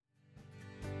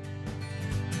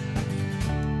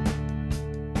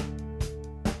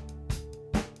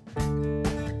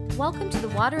Welcome to the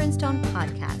Water and Stone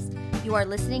podcast. You are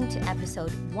listening to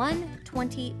episode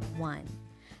 121.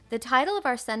 The title of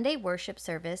our Sunday worship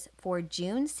service for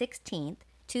June 16th,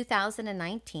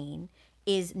 2019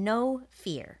 is No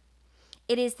Fear.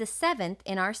 It is the seventh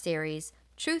in our series,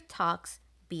 Truth Talks,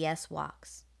 BS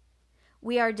Walks.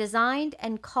 We are designed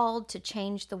and called to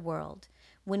change the world.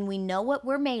 When we know what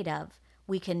we're made of,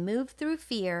 we can move through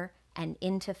fear and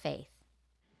into faith.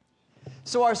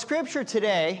 So our scripture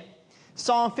today,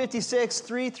 Psalm 56,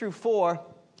 3 through 4.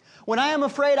 When I am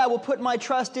afraid, I will put my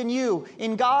trust in you.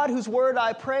 In God, whose word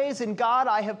I praise, in God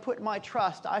I have put my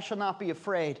trust. I shall not be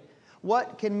afraid.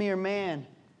 What can mere man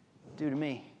do to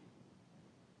me?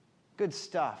 Good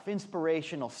stuff,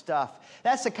 inspirational stuff.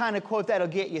 That's the kind of quote that'll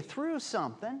get you through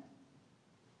something.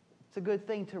 It's a good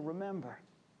thing to remember.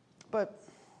 But,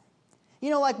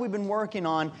 like we've been working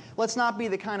on, let's not be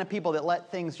the kind of people that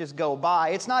let things just go by.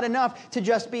 It's not enough to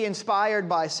just be inspired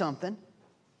by something.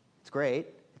 It's great.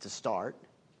 It's a start.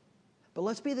 But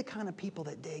let's be the kind of people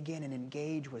that dig in and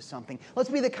engage with something. Let's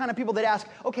be the kind of people that ask,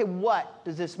 okay, what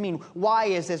does this mean? Why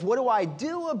is this? What do I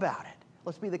do about it?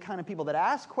 Let's be the kind of people that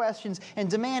ask questions and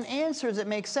demand answers that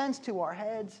make sense to our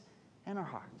heads and our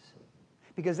hearts.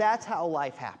 Because that's how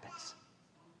life happens.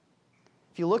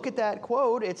 If you look at that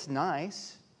quote, it's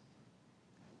nice,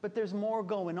 but there's more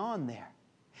going on there.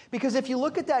 Because if you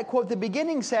look at that quote, the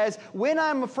beginning says, when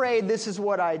I'm afraid, this is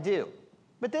what I do.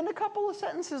 But then a couple of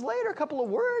sentences later, a couple of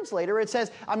words later, it says,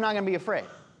 I'm not going to be afraid.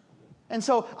 And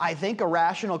so I think a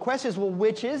rational question is, well,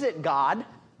 which is it, God?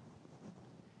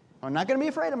 I'm not going to be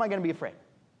afraid. Am I going to be afraid?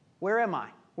 Where am I?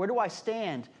 Where do I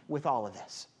stand with all of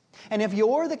this? And if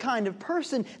you're the kind of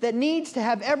person that needs to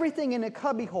have everything in a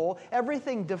cubbyhole,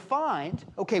 everything defined,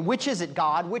 okay, which is it,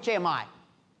 God? Which am I?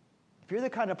 If you're the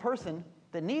kind of person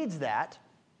that needs that,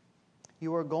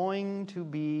 you are going to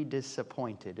be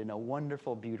disappointed in a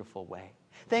wonderful, beautiful way.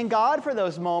 Thank God for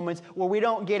those moments where we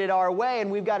don't get it our way and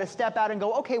we've got to step out and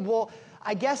go, okay, well,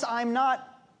 I guess I'm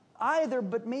not either,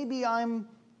 but maybe I'm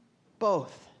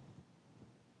both.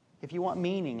 If you want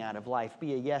meaning out of life,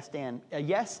 be a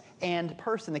yes and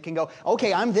person that can go,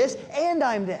 okay, I'm this and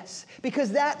I'm this. Because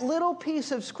that little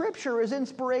piece of scripture is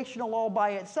inspirational all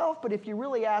by itself, but if you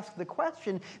really ask the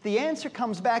question, the answer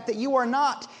comes back that you are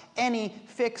not any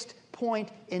fixed point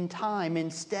in time.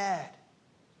 Instead,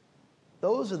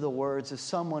 those are the words of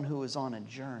someone who is on a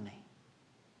journey.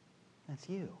 That's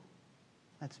you.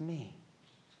 That's me.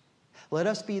 Let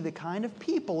us be the kind of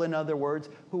people, in other words,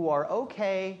 who are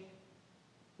okay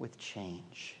with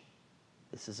change.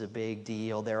 This is a big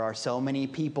deal. There are so many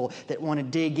people that want to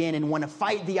dig in and want to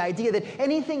fight the idea that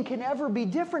anything can ever be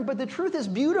different, but the truth is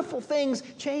beautiful things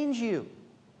change you.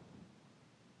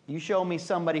 You show me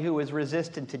somebody who is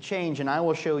resistant to change, and I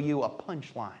will show you a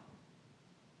punchline.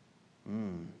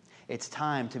 It's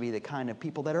time to be the kind of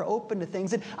people that are open to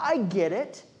things. And I get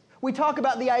it. We talk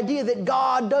about the idea that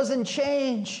God doesn't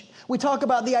change. We talk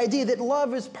about the idea that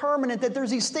love is permanent, that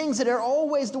there's these things that are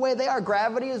always the way they are.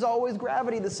 Gravity is always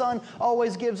gravity. The sun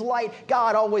always gives light.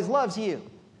 God always loves you.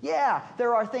 Yeah,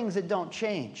 there are things that don't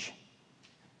change.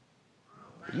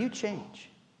 But you change.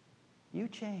 You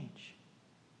change.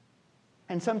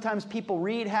 And sometimes people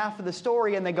read half of the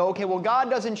story and they go, okay, well, God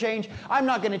doesn't change. I'm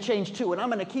not going to change too. And I'm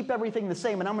going to keep everything the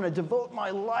same. And I'm going to devote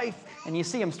my life. And you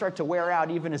see them start to wear out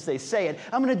even as they say it.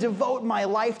 I'm going to devote my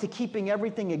life to keeping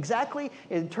everything exactly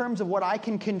in terms of what I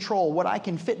can control, what I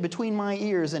can fit between my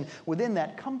ears and within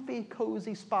that comfy,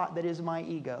 cozy spot that is my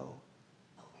ego.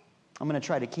 I'm going to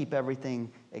try to keep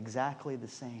everything exactly the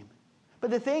same.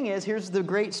 But the thing is, here's the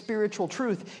great spiritual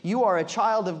truth. You are a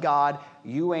child of God.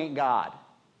 You ain't God.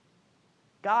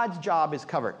 God's job is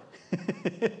covered.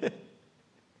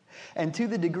 And to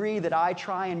the degree that I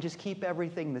try and just keep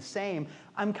everything the same,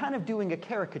 I'm kind of doing a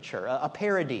caricature, a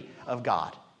parody of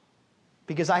God.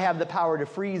 Because I have the power to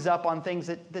freeze up on things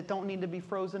that don't need to be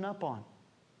frozen up on.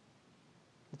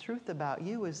 The truth about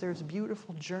you is there's a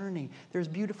beautiful journey. There's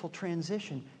beautiful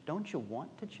transition. Don't you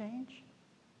want to change?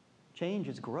 Change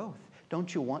is growth.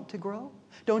 Don't you want to grow?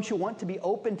 Don't you want to be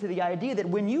open to the idea that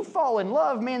when you fall in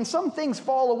love, man, some things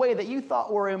fall away that you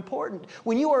thought were important.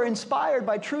 When you are inspired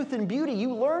by truth and beauty,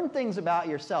 you learn things about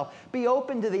yourself. Be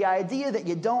open to the idea that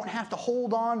you don't have to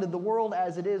hold on to the world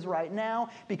as it is right now,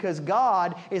 because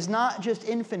God is not just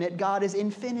infinite, God is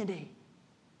infinity.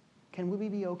 Can we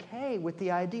be okay with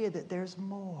the idea that there's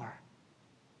more?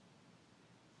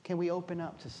 Can we open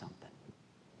up to something?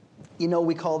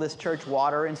 We call this church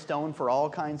Water and Stone for all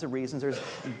kinds of reasons. There's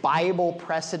Bible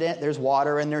precedent. There's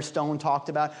water and there's stone talked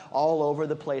about all over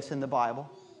the place in the Bible.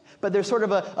 But there's sort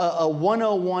of a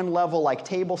 101 level, like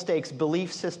table stakes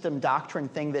belief system doctrine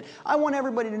thing that I want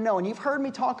everybody to know. And you've heard me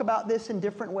talk about this in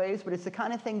different ways, but it's the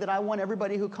kind of thing that I want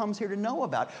everybody who comes here to know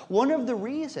about. One of the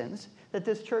reasons that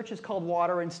this church is called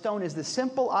Water and Stone is the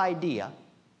simple idea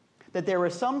that there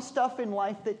is some stuff in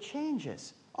life that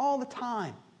changes all the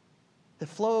time. That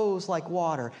flows like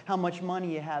water. How much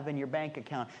money you have in your bank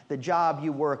account, the job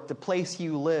you work, the place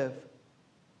you live,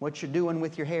 what you're doing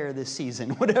with your hair this season,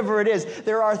 whatever it is.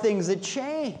 There are things that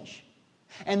change.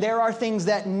 And there are things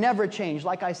that never change.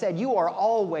 Like I said, you are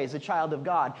always a child of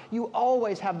God. You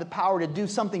always have the power to do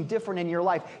something different in your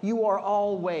life. You are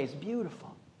always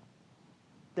beautiful.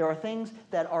 There are things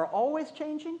that are always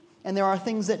changing, and there are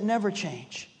things that never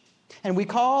change. And we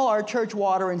call our church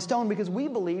Water and Stone because we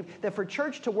believe that for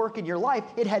church to work in your life,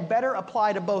 it had better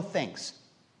apply to both things.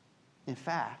 In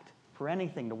fact, for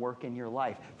anything to work in your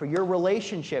life, for your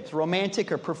relationships,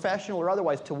 romantic or professional or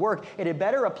otherwise, to work, it had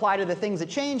better apply to the things that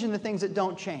change and the things that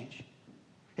don't change.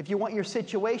 If you want your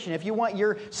situation, if you want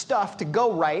your stuff to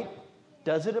go right,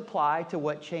 does it apply to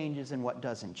what changes and what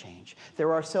doesn't change?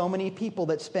 There are so many people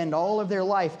that spend all of their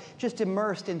life just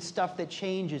immersed in stuff that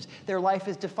changes. Their life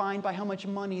is defined by how much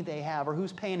money they have or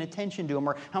who's paying attention to them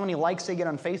or how many likes they get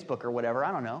on Facebook or whatever.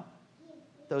 I don't know.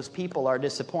 Those people are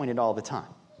disappointed all the time.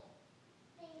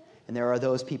 And there are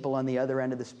those people on the other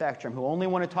end of the spectrum who only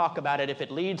want to talk about it if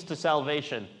it leads to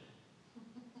salvation.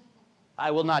 I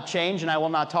will not change and I will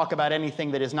not talk about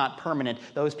anything that is not permanent.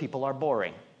 Those people are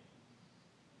boring.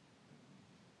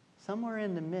 Somewhere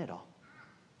in the middle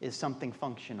is something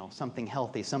functional, something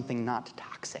healthy, something not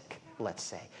toxic, let's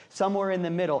say. Somewhere in the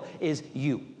middle is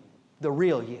you, the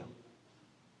real you.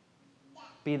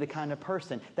 Be the kind of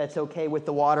person that's okay with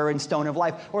the water and stone of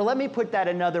life. Or let me put that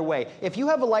another way. If you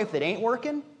have a life that ain't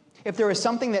working, if there is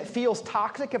something that feels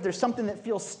toxic, if there's something that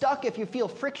feels stuck, if you feel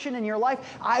friction in your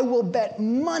life, I will bet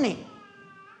money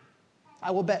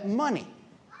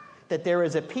that there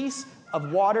is a piece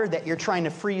of water that you're trying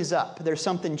to freeze up. There's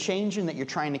something changing that you're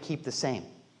trying to keep the same.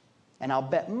 And I'll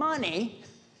bet money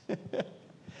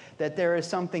that there is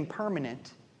something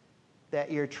permanent that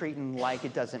you're treating like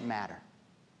it doesn't matter.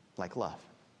 Like love,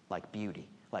 like beauty,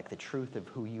 like the truth of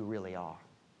who you really are.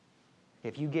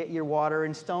 If you get your water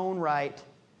and stone right,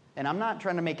 and I'm not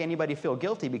trying to make anybody feel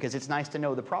guilty because it's nice to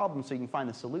know the problem so you can find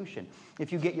the solution.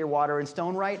 If you get your water and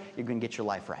stone right, you're going to get your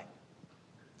life right.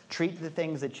 Treat the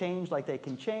things that change like they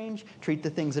can change. Treat the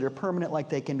things that are permanent like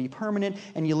they can be permanent.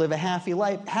 And you live a happy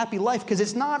life because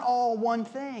it's not all one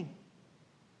thing.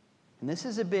 And this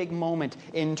is a big moment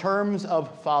in terms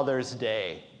of Father's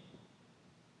Day.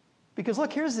 Because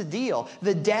look, here's the deal.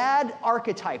 The dad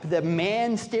archetype, the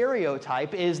man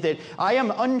stereotype is that I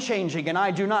am unchanging and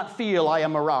I do not feel I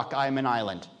am a rock, I am an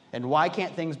island. And why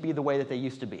can't things be the way that they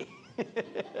used to be?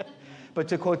 But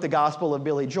to quote the Gospel of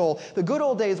Billy Joel, the good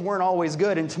old days weren't always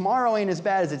good and tomorrow ain't as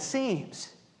bad as it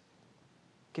seems.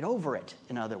 Get over it,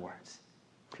 in other words.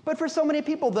 But for so many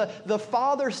people, the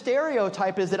father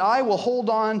stereotype is that I will hold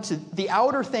on to the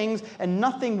outer things and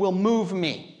nothing will move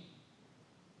me.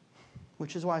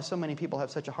 Which is why so many people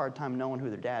have such a hard time knowing who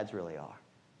their dads really are.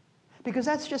 Because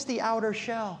that's just the outer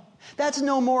shell. That's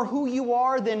no more who you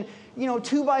are than,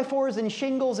 2x4s and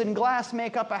shingles and glass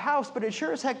make up a house, but it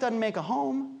sure as heck doesn't make a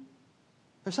home.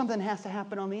 There's something that has to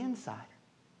happen on the inside.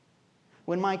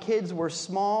 When my kids were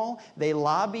small, they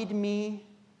lobbied me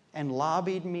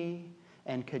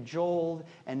and cajoled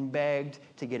and begged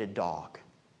to get a dog.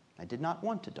 I did not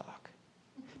want a dog.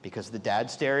 Because the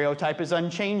dad stereotype is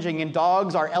unchanging and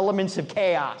dogs are elements of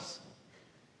chaos.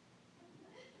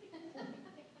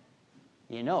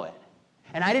 You know it.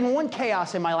 And I didn't want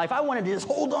chaos in my life. I wanted to just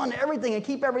hold on to everything and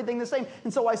keep everything the same.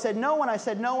 And so I said no, and I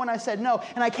said no, and I said no.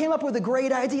 And I came up with a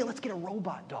great idea. Let's get a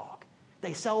robot dog.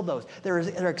 They sell those.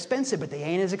 They're expensive, but they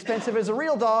ain't as expensive as a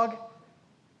real dog.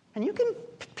 And you can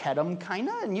pet them, kind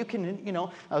of, and you can,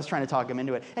 I was trying to talk them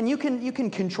into it. And you can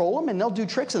control them, and they'll do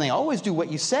tricks, and they always do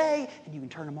what you say, and you can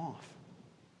turn them off.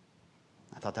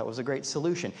 I thought that was a great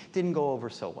solution. Didn't go over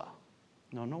so well.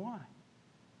 Don't know why.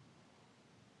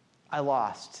 I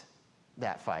lost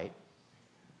that fight,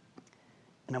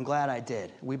 and I'm glad I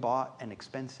did. We bought an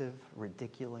expensive,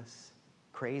 ridiculous,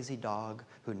 crazy dog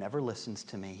who never listens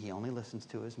to me. He only listens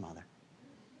to his mother.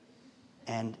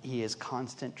 And he is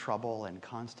constant trouble and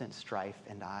constant strife,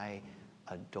 and I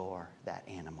adore that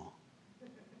animal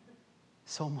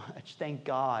so much. Thank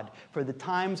God for the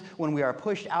times when we are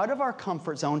pushed out of our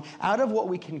comfort zone, out of what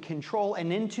we can control,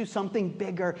 and into something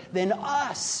bigger than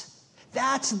us.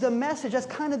 That's the message. That's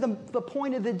kind of the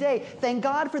point of the day. Thank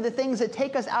God for the things that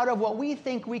take us out of what we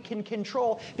think we can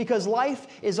control, because life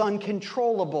is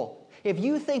uncontrollable. If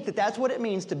you think that that's what it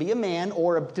means to be a man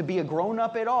or to be a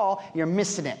grown-up at all, you're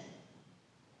missing it.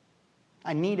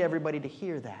 I need everybody to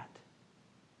hear that.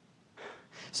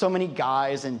 So many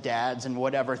guys and dads and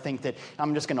whatever think that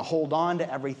I'm just going to hold on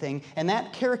to everything. And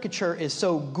that caricature is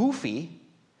so goofy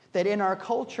that in our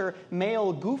culture,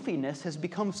 male goofiness has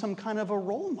become some kind of a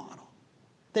role model.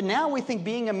 That now we think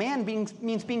being a man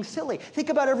means being silly. Think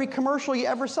about every commercial you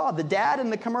ever saw. The dad in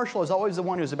the commercial is always the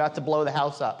one who's about to blow the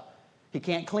house up. He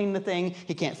can't clean the thing.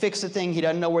 He can't fix the thing. He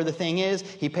doesn't know where the thing is.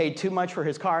 He paid too much for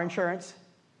his car insurance.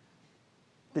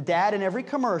 The dad in every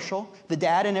commercial, the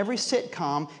dad in every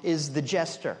sitcom is the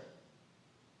jester.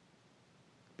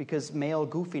 Because male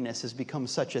goofiness has become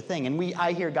such a thing. And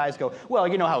I hear guys go, well,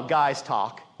 you know how guys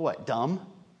talk. What, dumb?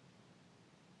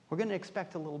 We're going to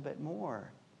expect a little bit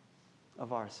more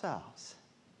of ourselves.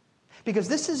 Because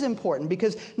this is important,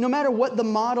 because no matter what the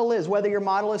model is, whether your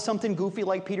model is something goofy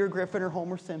like Peter Griffin or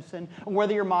Homer Simpson, or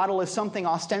whether your model is something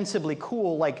ostensibly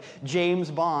cool like James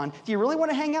Bond, do you really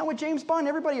want to hang out with James Bond?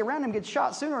 Everybody around him gets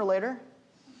shot sooner or later.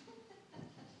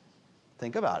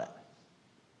 Think about it.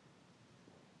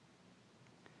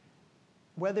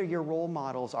 Whether your role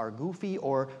models are goofy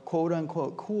or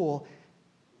quote-unquote cool,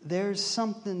 there's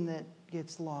something that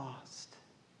gets lost.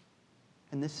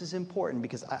 And this is important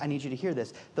because I need you to hear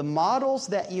this. The models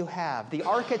that you have, the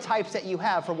archetypes that you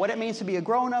have for what it means to be a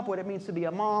grown-up, what it means to be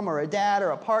a mom or a dad or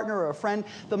a partner or a friend,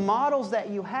 the models that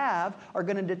you have are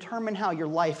going to determine how your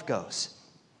life goes.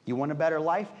 You want a better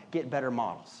life? Get better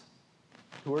models.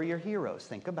 Who are your heroes?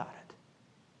 Think about it.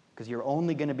 Because you're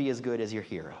only going to be as good as your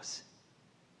heroes.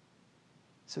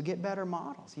 So get better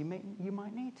models. You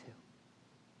might need to.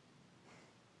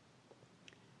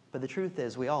 But the truth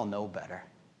is, we all know better.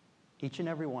 Each and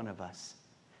every one of us.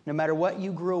 No matter what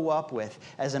you grew up with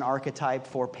as an archetype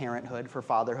for parenthood, for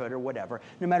fatherhood, or whatever,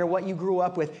 no matter what you grew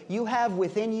up with, you have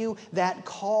within you that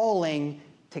calling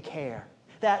to care,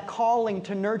 that calling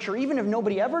to nurture. Even if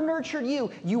nobody ever nurtured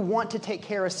you, you want to take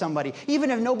care of somebody.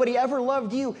 Even if nobody ever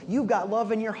loved you, you've got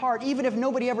love in your heart. Even if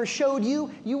nobody ever showed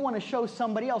you, you want to show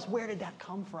somebody else. Where did that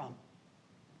come from?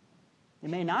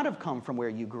 It may not have come from where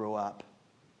you grew up,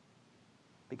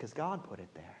 because God put it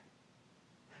there.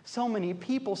 So many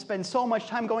people spend so much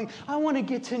time going, I want to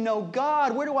get to know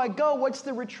God. Where do I go? What's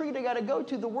the retreat I got to go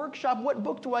to? The workshop? What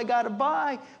book do I got to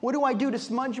buy? What do I do to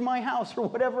smudge my house or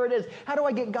whatever it is? How do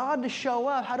I get God to show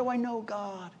up? How do I know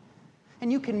God?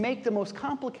 And you can make the most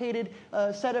complicated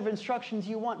set of instructions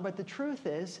you want, but the truth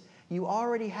is, you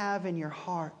already have in your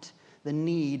heart the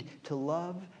need to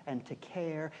love and to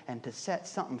care and to set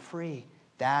something free.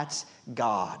 That's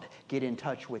God. Get in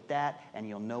touch with that, and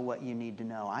you'll know what you need to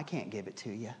know. I can't give it to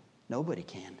you. Nobody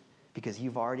can, because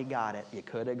you've already got it. You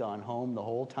could have gone home the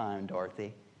whole time,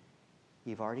 Dorothy.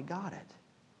 You've already got it.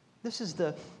 This is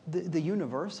the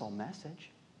universal message.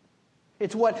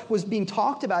 It's what was being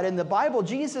talked about in the Bible.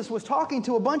 Jesus was talking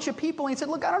to a bunch of people, and he said,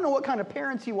 look, I don't know what kind of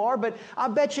parents you are, but I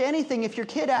bet you anything, if your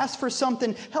kid asks for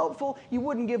something helpful, you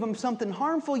wouldn't give them something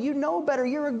harmful. You know better.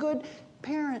 You're a good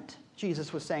parent.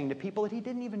 Jesus was saying to people that he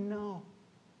didn't even know.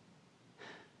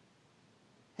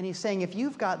 And he's saying, if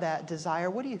you've got that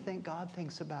desire, what do you think God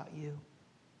thinks about you?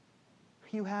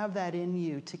 You have that in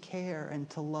you to care and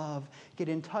to love. Get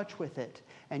in touch with it,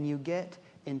 and you get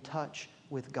in touch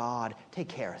with God. Take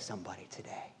care of somebody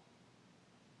today.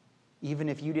 Even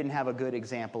if you didn't have a good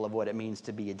example of what it means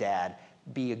to be a dad,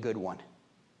 be a good one.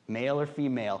 Male or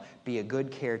female, be a good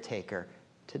caretaker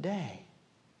today.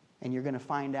 And you're going to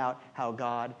find out how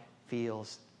God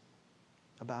feels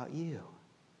about you.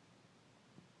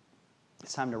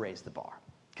 It's time to raise the bar.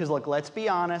 Because look, let's be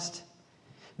honest.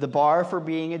 The bar for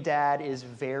being a dad is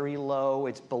very low.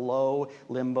 It's below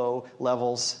limbo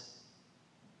levels.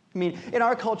 I mean, in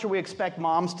our culture, we expect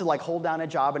moms to hold down a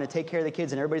job and to take care of the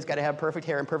kids, and everybody's got to have perfect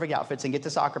hair and perfect outfits and get to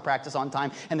soccer practice on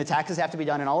time, and the taxes have to be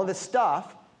done and all of this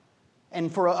stuff. And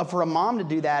for a mom to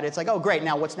do that, it's like, oh, great,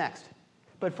 now what's next?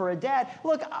 But for a dad,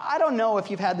 look, I don't know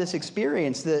if you've had this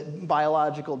experience, the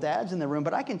biological dads in the room,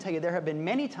 but I can tell you there have been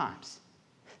many times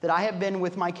that I have been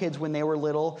with my kids when they were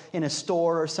little in a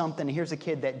store or something. Here's a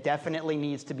kid that definitely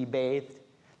needs to be bathed,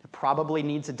 that probably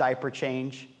needs a diaper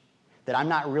change, that I'm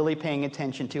not really paying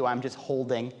attention to, I'm just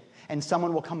holding. And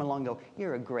someone will come along and go,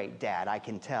 you're a great dad, I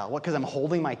can tell. What, because I'm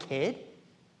holding my kid?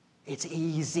 It's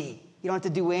easy. You don't have to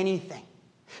do anything.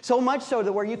 So much so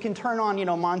that where you can turn on,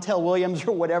 Montel Williams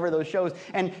or whatever those shows,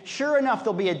 and sure enough,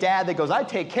 there'll be a dad that goes, I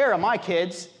take care of my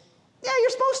kids. Yeah, you're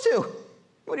supposed to.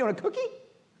 What, do you want a cookie?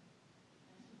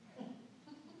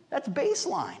 That's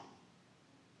baseline.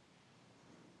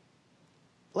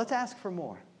 Let's ask for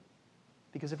more.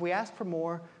 Because if we ask for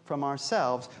more from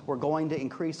ourselves, we're going to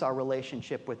increase our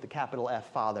relationship with the capital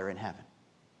F Father in heaven.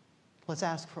 Let's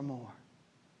ask for more.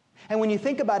 And when you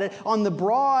think about it on the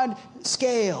broad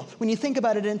scale, when you think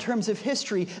about it in terms of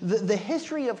history, the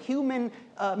history of human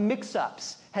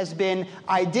mix-ups has been,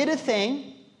 I did a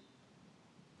thing,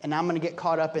 and now I'm going to get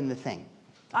caught up in the thing.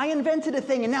 I invented a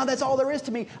thing, and now that's all there is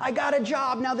to me. I got a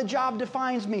job, now the job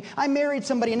defines me. I married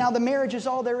somebody, and now the marriage is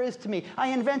all there is to me. I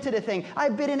invented a thing. I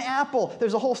bit an apple.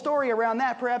 There's a whole story around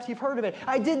that. Perhaps you've heard of it.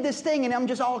 I did this thing, and I'm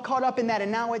just all caught up in that,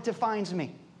 and now it defines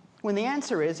me. When the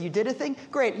answer is, you did a thing?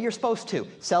 Great, you're supposed to.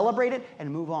 Celebrate it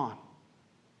and move on.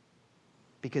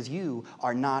 Because you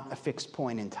are not a fixed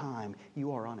point in time.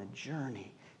 You are on a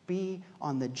journey. Be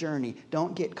on the journey.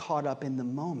 Don't get caught up in the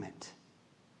moment.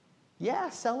 Yeah,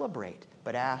 celebrate,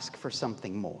 but ask for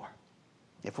something more.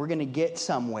 If we're going to get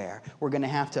somewhere, we're going to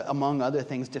have to, among other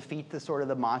things, defeat the sort of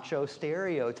the macho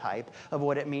stereotype of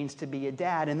what it means to be a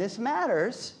dad. And this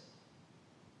matters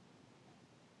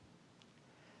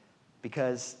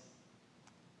because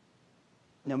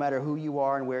no matter who you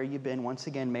are and where you've been, once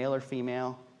again, male or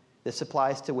female, this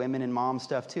applies to women and mom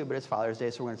stuff too, but it's Father's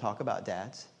Day, so we're going to talk about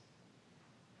dads.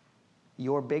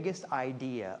 Your biggest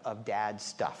idea of dad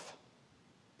stuff,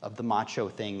 of the macho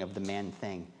thing, of the man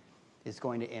thing, is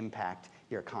going to impact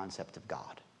your concept of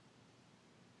God.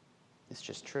 It's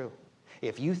just true.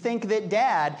 If you think that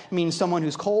dad means someone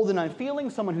who's cold and unfeeling,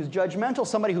 someone who's judgmental,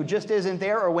 somebody who just isn't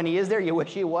there, or when he is there, you wish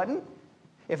he wasn't,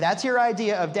 if that's your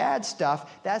idea of dad stuff,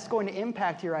 that's going to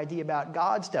impact your idea about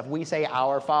God stuff. We say,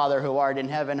 Our Father who art in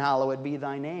heaven, hallowed be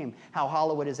thy name. How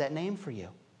hallowed is that name for you?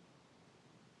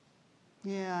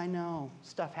 Yeah, I know.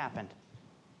 Stuff happened.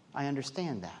 I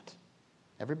understand that.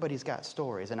 Everybody's got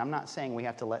stories, and I'm not saying we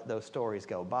have to let those stories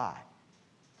go by.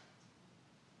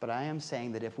 But I am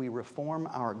saying that if we reform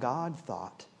our God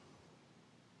thought,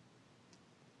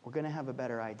 we're going to have a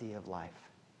better idea of life.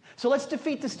 So let's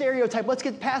defeat the stereotype. Let's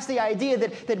get past the idea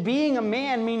that being a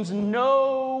man means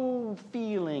no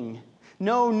feeling,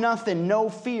 no nothing, no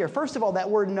fear. First of all, that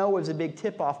word no is a big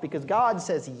tip-off because God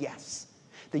says yes.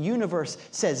 The universe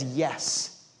says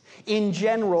yes. In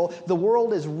general, the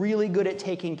world is really good at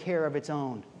taking care of its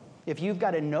own. If you've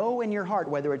got a no in your heart,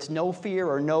 whether it's no fear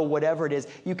or no whatever it is,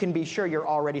 you can be sure you're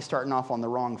already starting off on the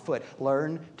wrong foot.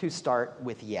 Learn to start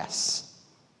with yes.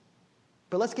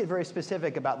 But let's get very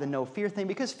specific about the no fear thing,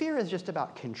 because fear is just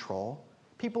about control.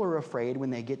 People are afraid when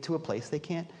they get to a place they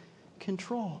can't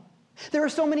control. There are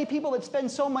so many people that spend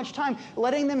so much time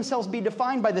letting themselves be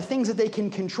defined by the things that they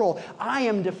can control. I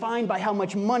am defined by how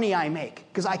much money I make,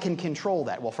 because I can control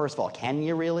that. Well, first of all, can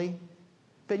you really?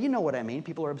 But you know what I mean.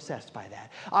 People are obsessed by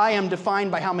that. I am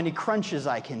defined by how many crunches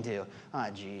I can do.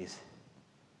 Ah, geez.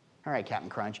 All right, Captain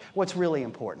Crunch, what's really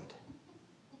important?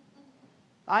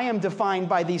 I am defined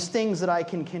by these things that I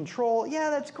can control. Yeah,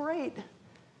 that's great.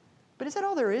 But is that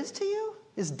all there is to you?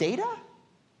 Is data?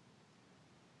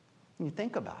 When you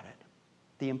think about it,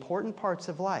 the important parts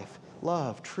of life,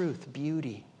 love, truth,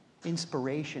 beauty,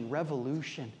 inspiration,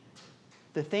 revolution,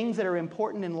 the things that are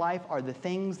important in life are the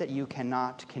things that you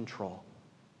cannot control.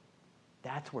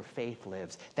 That's where faith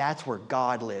lives. That's where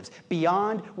God lives.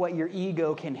 Beyond what your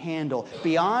ego can handle,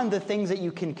 beyond the things that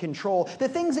you can control. The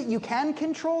things that you can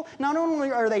control, not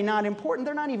only are they not important,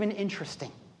 they're not even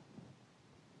interesting.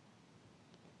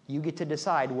 You get to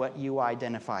decide what you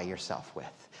identify yourself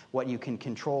with, what you can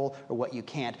control or what you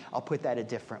can't. I'll put that a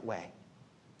different way.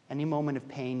 Any moment of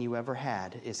pain you ever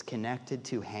had is connected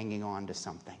to hanging on to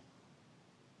something.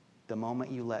 The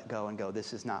moment you let go and go,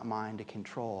 this is not mine to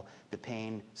control, the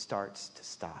pain starts to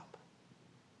stop.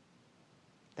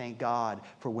 Thank God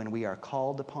for when we are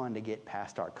called upon to get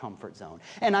past our comfort zone.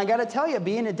 And I got to tell you,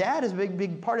 being a dad is a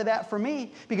big part of that for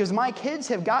me, because my kids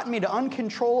have gotten me to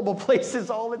uncontrollable places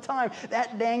all the time.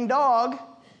 That dang dog,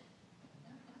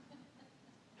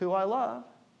 who I love.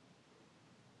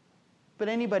 But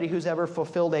anybody who's ever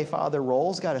fulfilled a father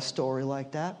role's got a story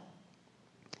like that.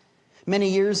 Many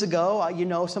years ago,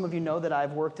 some of you know that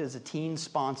I've worked as a teen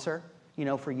sponsor,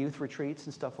 for youth retreats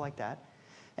and stuff like that.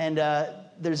 And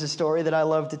there's a story that I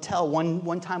love to tell.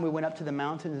 One time we went up to the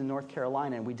mountains in North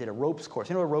Carolina and we did a ropes course.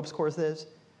 You know what a ropes course is?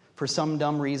 For some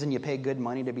dumb reason, you pay good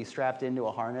money to be strapped into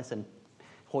a harness and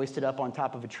hoisted up on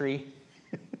top of a tree.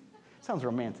 Sounds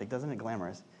romantic, doesn't it?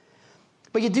 Glamorous.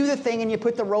 But you do the thing and you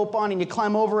put the rope on and you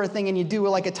climb over a thing and you do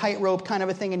like a tightrope kind of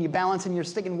a thing and you balance and you're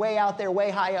sticking way out there, way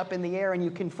high up in the air, and you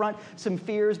confront some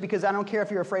fears, because I don't care if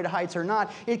you're afraid of heights or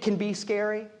not. It can be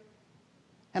scary.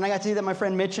 And I got to see that my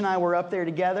friend Mitch and I were up there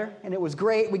together, and it was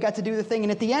great. We got to do the thing,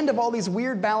 and at the end of all these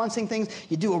weird balancing things,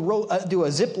 you do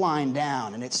a zip line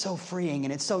down, and it's so freeing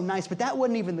and it's so nice. But that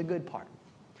wasn't even the good part.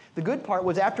 The good part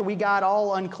was after we got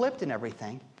all unclipped and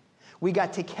everything, we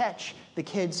got to catch the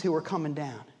kids who were coming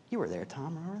down. You were there,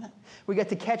 Tom, remember that? We got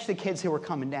to catch the kids who were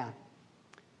coming down.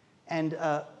 And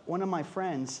one of my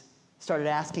friends started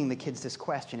asking the kids this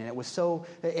question, and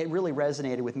it really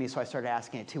resonated with me, so I started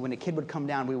asking it too. When a kid would come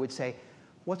down, we would say,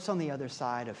 what's on the other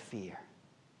side of fear?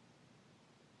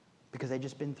 Because they'd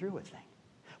just been through a thing.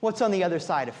 What's on the other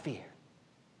side of fear?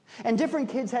 And different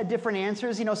kids had different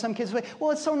answers. Some kids would say,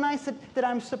 well, it's so nice that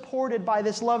I'm supported by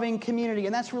this loving community,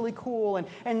 and that's really cool.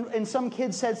 And some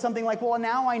kids said something like, well,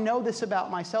 now I know this about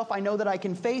myself. I know that I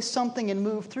can face something and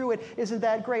move through it. Isn't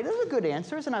that great? Those are good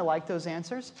answers, and I like those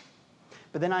answers.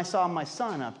 But then I saw my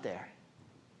son up there,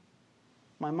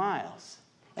 my Miles.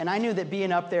 And I knew that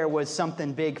being up there was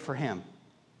something big for him.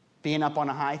 Being up on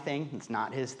a high thing, it's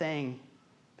not his thing.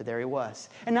 But there he was.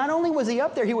 And not only was he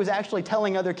up there, he was actually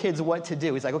telling other kids what to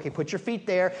do. He's like, okay, put your feet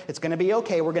there. It's going to be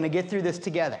okay. We're going to get through this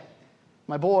together.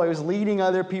 My boy was leading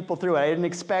other people through it. I didn't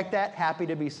expect that. Happy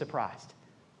to be surprised.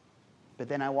 But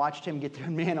then I watched him get through.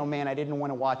 Man, oh man, I didn't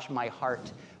want to watch my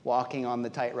heart walking on the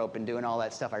tightrope and doing all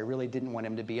that stuff. I really didn't want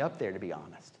him to be up there, to be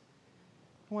honest.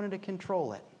 I wanted to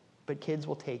control it. But kids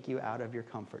will take you out of your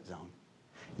comfort zone.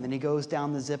 And then he goes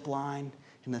down the zip line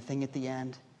and the thing at the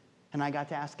end. And I got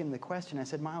to ask him the question. I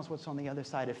said, Miles, what's on the other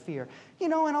side of fear?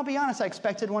 And I'll be honest, I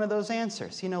expected one of those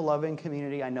answers. Loving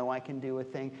community, I know I can do a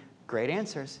thing. Great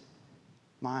answers.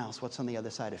 Miles, what's on the other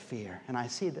side of fear? And I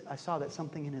saw that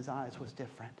something in his eyes was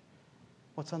different.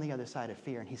 What's on the other side of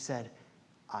fear? And he said,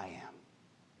 I am.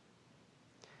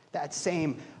 That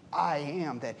same I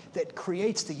am that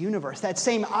creates the universe, that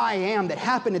same I am that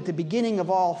happened at the beginning of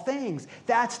all things,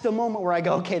 that's the moment where I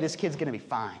go, okay, this kid's going to be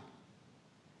fine.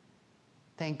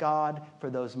 Thank God for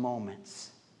those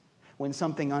moments when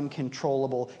something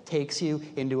uncontrollable takes you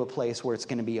into a place where it's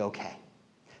going to be okay.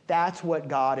 That's what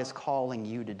God is calling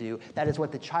you to do. That is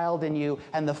what the child in you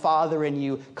and the Father in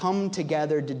you come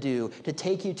together to do, to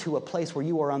take you to a place where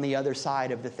you are on the other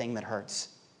side of the thing that hurts,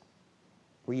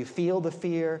 where you feel the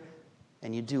fear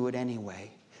and you do it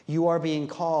anyway. You are being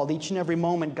called. Each and every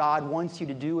moment God wants you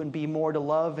to do and be more, to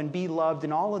love and be loved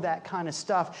and all of that kind of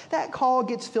stuff. That call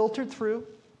gets filtered through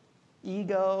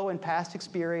ego and past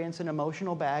experience and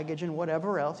emotional baggage and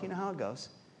whatever else. You know how it goes.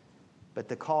 But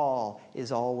the call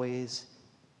is always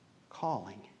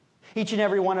calling. Each and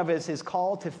every one of us is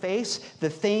called to face the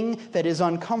thing that is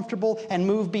uncomfortable and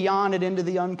move beyond it into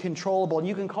the uncontrollable. And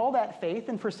you can call that faith,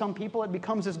 and for some people it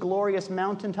becomes this glorious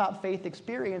mountaintop faith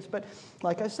experience. But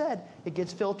like I said, it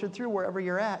gets filtered through wherever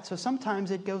you're at. So sometimes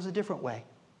it goes a different way.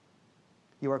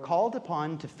 You are called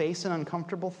upon to face an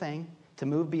uncomfortable thing, to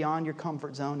move beyond your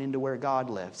comfort zone into where God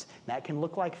lives. That can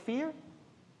look like fear,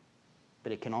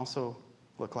 but it can also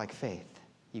look like faith.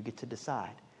 You get to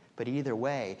decide. But either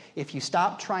way, if you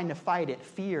stop trying to fight it,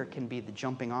 fear can be the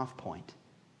jumping off point.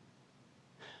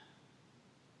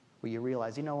 Where you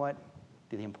realize, you know what?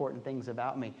 The important things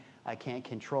about me I can't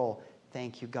control.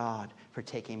 Thank you, God, for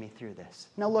taking me through this.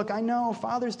 Now look, I know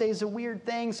Father's Day is a weird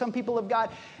thing. Some people have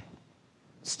got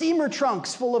steamer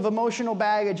trunks full of emotional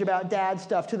baggage about dad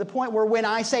stuff, to the point where when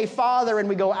I say Father and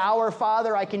we go, Our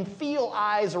Father, I can feel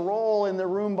eyes roll in the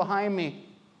room behind me.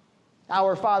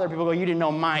 Our Father, people go, you didn't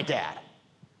know my dad.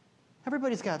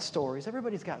 Everybody's got stories.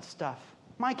 Everybody's got stuff.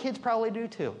 My kids probably do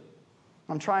too.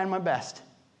 I'm trying my best.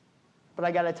 But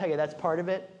I got to tell you, that's part of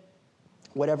it.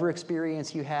 Whatever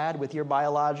experience you had with your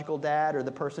biological dad or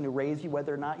the person who raised you,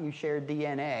 whether or not you shared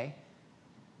DNA,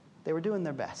 they were doing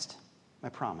their best, I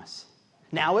promise.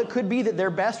 Now, it could be that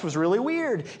their best was really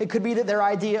weird. It could be that their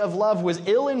idea of love was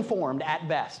ill-informed at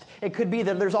best. It could be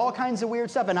that there's all kinds of weird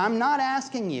stuff, and I'm not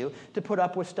asking you to put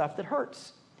up with stuff that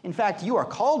hurts. In fact, you are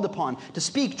called upon to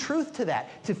speak truth to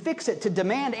that, to fix it, to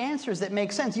demand answers that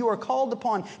make sense. You are called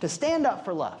upon to stand up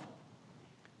for love.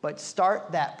 But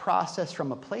start that process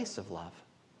from a place of love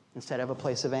instead of a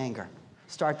place of anger.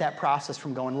 Start that process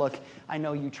from going, look, I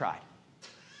know you tried.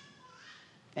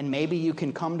 And maybe you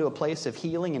can come to a place of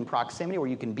healing and proximity where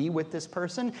you can be with this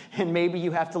person, and maybe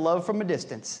you have to love from a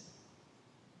distance.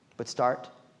 But start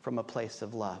from a place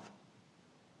of love.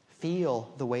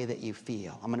 Feel the way that you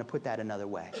feel. I'm going to put that another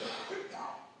way.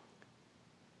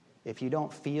 If you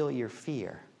don't feel your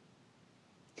fear,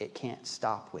 it can't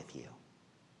stop with you.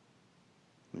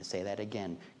 I'm going to say that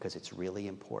again because it's really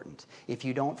important. If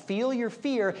you don't feel your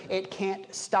fear, it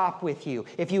can't stop with you.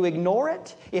 If you ignore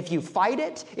it, if you fight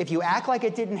it, if you act like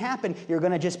it didn't happen, you're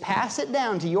going to just pass it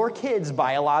down to your kids,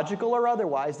 biological or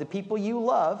otherwise, the people you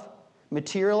love,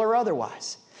 material or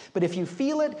otherwise. But if you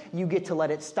feel it, you get to let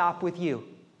it stop with you.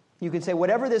 You can say,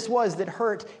 whatever this was that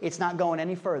hurt, it's not going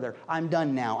any further. I'm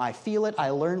done now. I feel it. I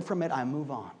learn from it. I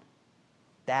move on.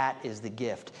 That is the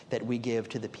gift that we give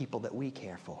to the people that we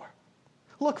care for.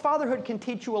 Look, fatherhood can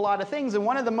teach you a lot of things, and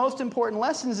one of the most important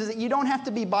lessons is that you don't have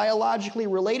to be biologically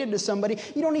related to somebody.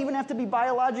 You don't even have to be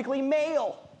biologically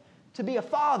male to be a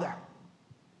father.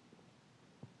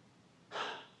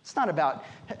 It's not about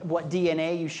what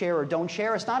DNA you share or don't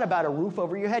share. It's not about a roof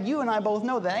over your head. You and I both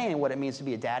know that ain't what it means to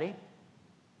be a daddy.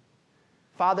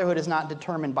 Fatherhood is not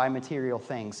determined by material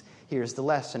things. Here's the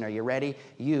lesson. Are you ready?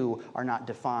 You are not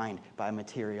defined by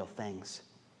material things.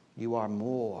 You are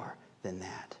more than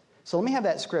that. So let me have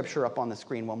that scripture up on the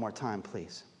screen one more time,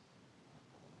 please.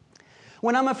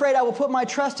 When I'm afraid, I will put my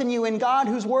trust in you. In God,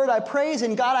 whose word I praise,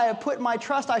 in God I have put my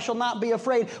trust. I shall not be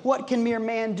afraid. What can mere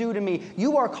man do to me?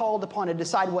 You are called upon to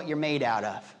decide what you're made out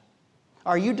of.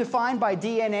 Are you defined by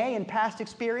DNA and past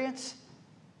experience?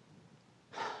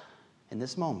 In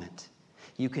this moment,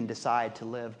 you can decide to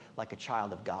live like a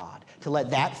child of God, to let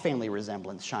that family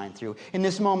resemblance shine through. In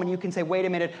this moment, you can say, wait a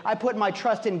minute, I put my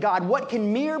trust in God. What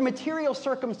can mere material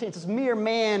circumstances, mere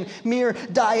man, mere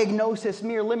diagnosis,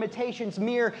 mere limitations,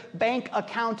 mere bank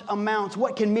account amounts,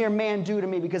 what can mere man do to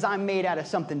me? Because I'm made out of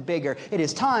something bigger. It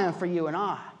is time for you and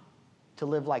I to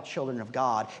live like children of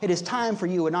God. It is time for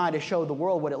you and I to show the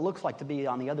world what it looks like to be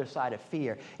on the other side of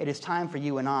fear. It is time for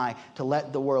you and I to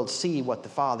let the world see what the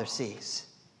Father sees.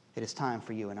 It is time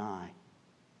for you and I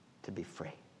to be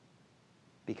free.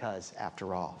 Because,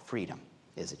 after all, freedom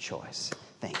is a choice.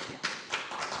 Thank you.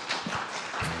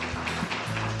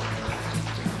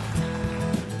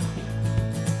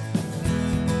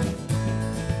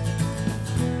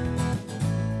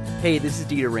 Hey, this is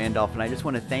Dieter Randolph, and I just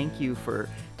want to thank you for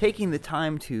taking the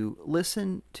time to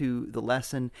listen to the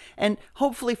lesson and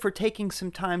hopefully for taking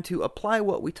some time to apply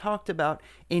what we talked about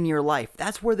in your life.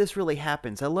 That's where this really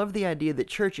happens. I love the idea that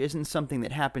church isn't something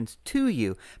that happens to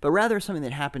you, but rather something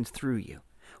that happens through you.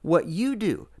 What you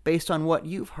do based on what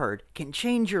you've heard can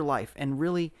change your life and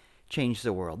really change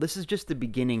the world. This is just the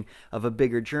beginning of a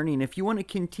bigger journey, and if you want to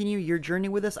continue your journey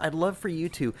with us, I'd love for you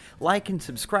to like and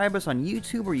subscribe us on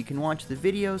YouTube, where you can watch the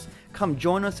videos. Come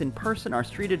join us in person. Our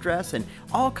street address and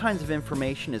all kinds of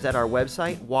information is at our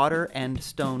website,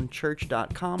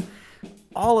 waterandstonechurch.com.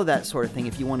 All of that sort of thing.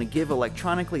 If you want to give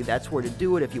electronically, that's where to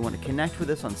do it. If you want to connect with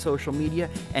us on social media,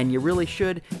 and you really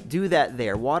should, do that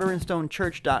there,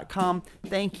 waterandstonechurch.com.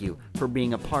 Thank you for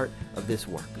being a part of this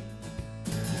work.